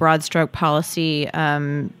some of the broad stroke policy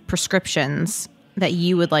prescriptions that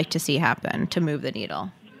you would like to see happen to move the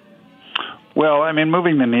needle? Well,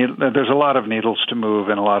 moving the needle. There's a lot of needles to move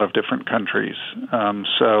in a lot of different countries.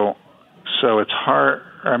 So it's hard.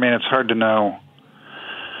 It's hard to know.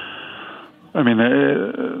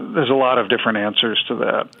 There's a lot of different answers to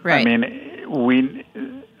that. Right.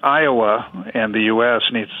 Iowa and the U.S.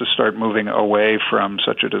 needs to start moving away from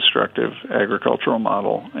such a destructive agricultural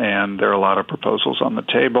model, and there are a lot of proposals on the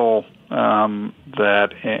table that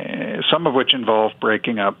some of which involve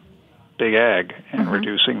breaking up big ag and mm-hmm.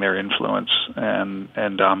 reducing their influence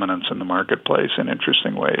and dominance in the marketplace in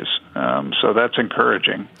interesting ways. So that's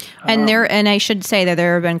encouraging. And I should say that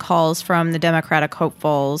there have been calls from the Democratic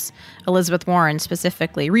hopefuls, Elizabeth Warren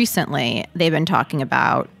specifically recently. They've been talking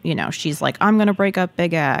about, she's like, I'm going to break up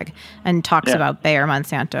big ag, and talks about Bayer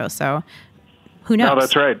Monsanto. So who knows? No,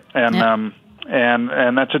 that's right. And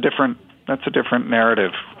and that's a different That's a different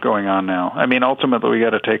narrative going on now. I mean, ultimately, we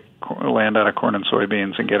got to take land out of corn and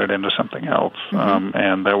soybeans and get it into something else,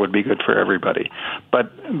 and that would be good for everybody.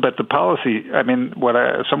 But the policy. I mean,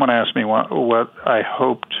 someone asked me what I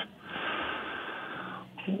hoped,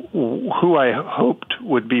 who I hoped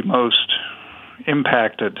would be most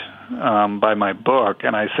impacted by my book,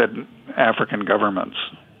 and I said African governments,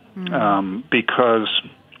 because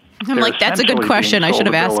I'm like, that's a good question. I should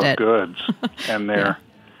have asked it. Goods,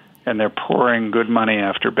 and they're pouring good money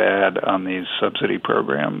after bad on these subsidy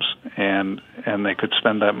programs, and they could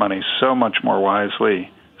spend that money so much more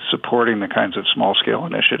wisely supporting the kinds of small-scale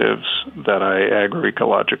initiatives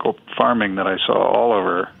agroecological farming that I saw all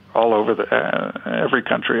over every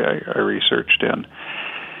country I researched in.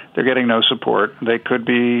 They're getting no support. They could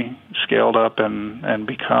be scaled up and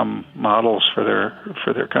become models for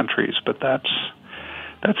their countries, but that's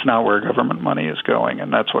not where government money is going,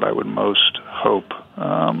 and that's what I would most hope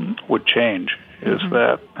would change. Is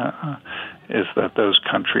that those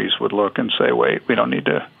countries would look and say, "Wait,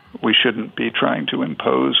 we shouldn't be trying to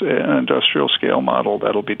impose an industrial scale model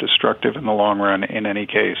that'll be destructive in the long run in any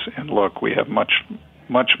case. And look, we have much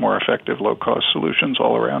more effective low-cost solutions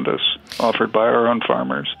all around us offered by our own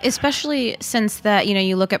farmers." Especially since that,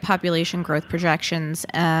 you look at population growth projections,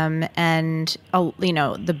 and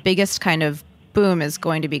the biggest kind of boom is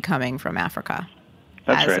going to be coming from Africa.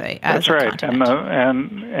 That's right. That's right.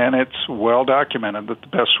 And it's well documented that the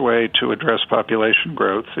best way to address population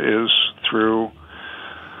growth is through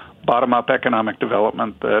bottom-up economic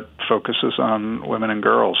development that focuses on women and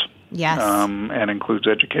girls. Yes. And includes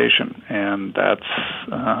education, and that's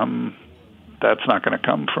not going to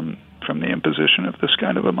come from the imposition of this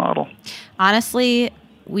kind of a model. Honestly,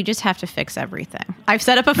 we just have to fix everything. I've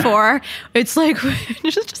said it before. It's like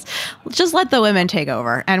just let the women take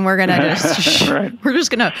over, and we're gonna we're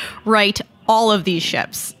just gonna right all of these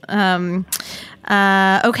ships. Okay,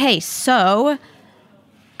 so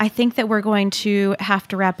I think that we're going to have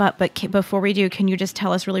to wrap up. But before we do, can you just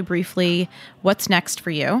tell us really briefly what's next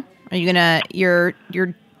for you? Are you you're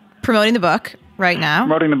promoting the book right now?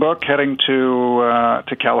 Promoting the book, heading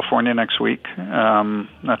to California next week.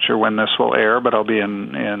 Not sure when this will air, but I'll be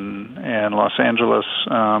in Los Angeles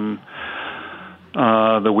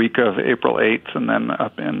the week of April 8th, and then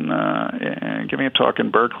up in giving a talk in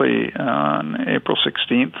Berkeley on April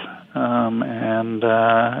 16th.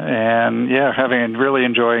 Really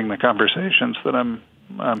enjoying the conversations that I'm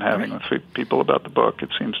having with people about the book. It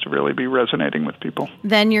seems to really be resonating with people.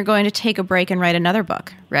 Then you're going to take a break and write another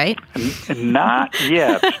book, right? Not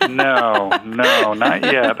yet. No, not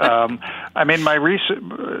yet. I mean, my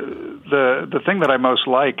the thing that I most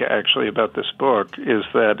like actually about this book is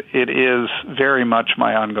that it is very much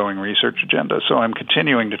my ongoing research agenda. So I'm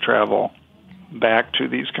continuing to travel back to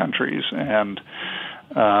these countries and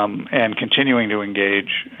continuing to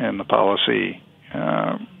engage in the policy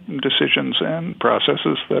decisions and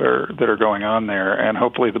processes that are going on there, and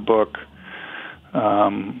hopefully the book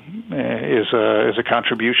is a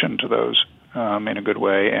contribution to those in a good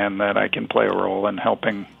way, and that I can play a role in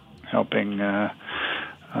helping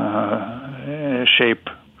shape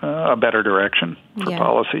a better direction for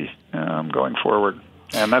policy going forward.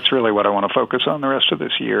 And that's really what I want to focus on the rest of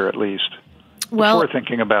this year, at least. Before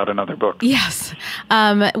thinking about another book. Yes.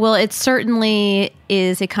 Well, it certainly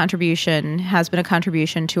is has been a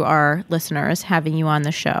contribution to our listeners having you on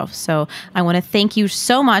the show. So I want to thank you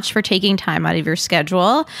so much for taking time out of your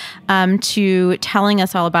schedule to telling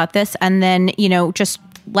us all about this. And then, just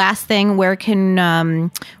last thing, where can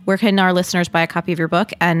our listeners buy a copy of your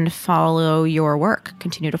book and follow your work,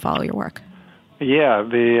 continue to follow your work? Yeah,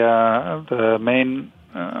 the main...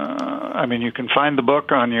 you can find the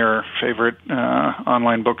book on your favorite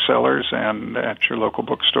online booksellers and at your local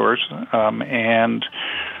bookstores, and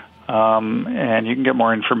you can get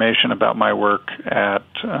more information about my work at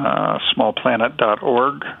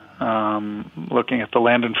smallplanet.org, looking at the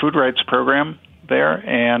Land and Food Rights Program there,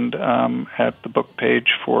 and at the book page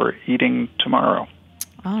for Eating Tomorrow.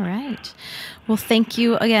 All right. Well, thank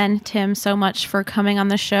you again, Tim, so much for coming on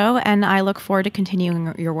the show, and I look forward to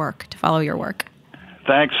continuing your work, to follow your work.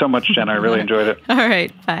 Thanks so much, Jen. I really enjoyed it. All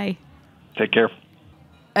right. Bye. Take care.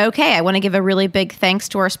 Okay. I want to give a really big thanks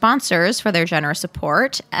to our sponsors for their generous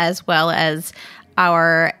support, as well as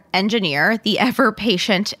our engineer, the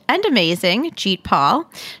ever-patient and amazing Jeet Paul.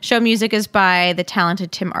 Show music is by the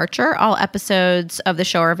talented Tim Archer. All episodes of the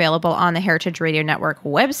show are available on the Heritage Radio Network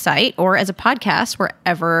website or as a podcast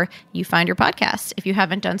wherever you find your podcasts. If you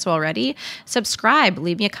haven't done so already, subscribe,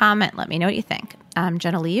 leave me a comment, let me know what you think. I'm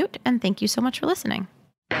Jenna Liut, and thank you so much for listening.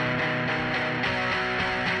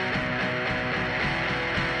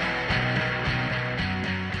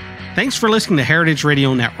 Thanks for listening to Heritage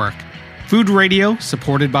Radio Network, food radio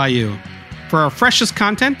supported by you. For our freshest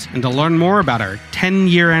content and to learn more about our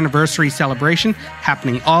 10-year anniversary celebration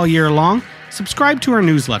happening all year long, subscribe to our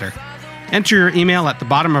newsletter. Enter your email at the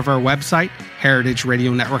bottom of our website,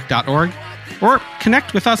 heritageradionetwork.org, or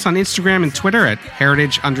connect with us on Instagram and Twitter at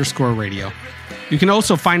heritage_radio. You can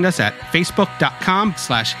also find us at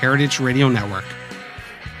facebook.com/Heritage Radio Network.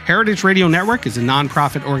 Heritage Radio Network is a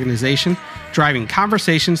nonprofit organization driving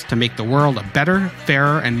conversations to make the world a better,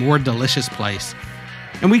 fairer, and more delicious place.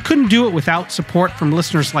 And we couldn't do it without support from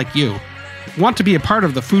listeners like you. Want to be a part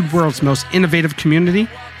of the food world's most innovative community?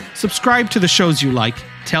 Subscribe to the shows you like,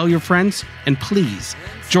 tell your friends, and please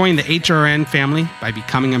join the HRN family by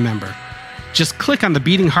becoming a member. Just click on the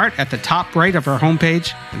beating heart at the top right of our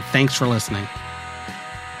homepage, and thanks for listening.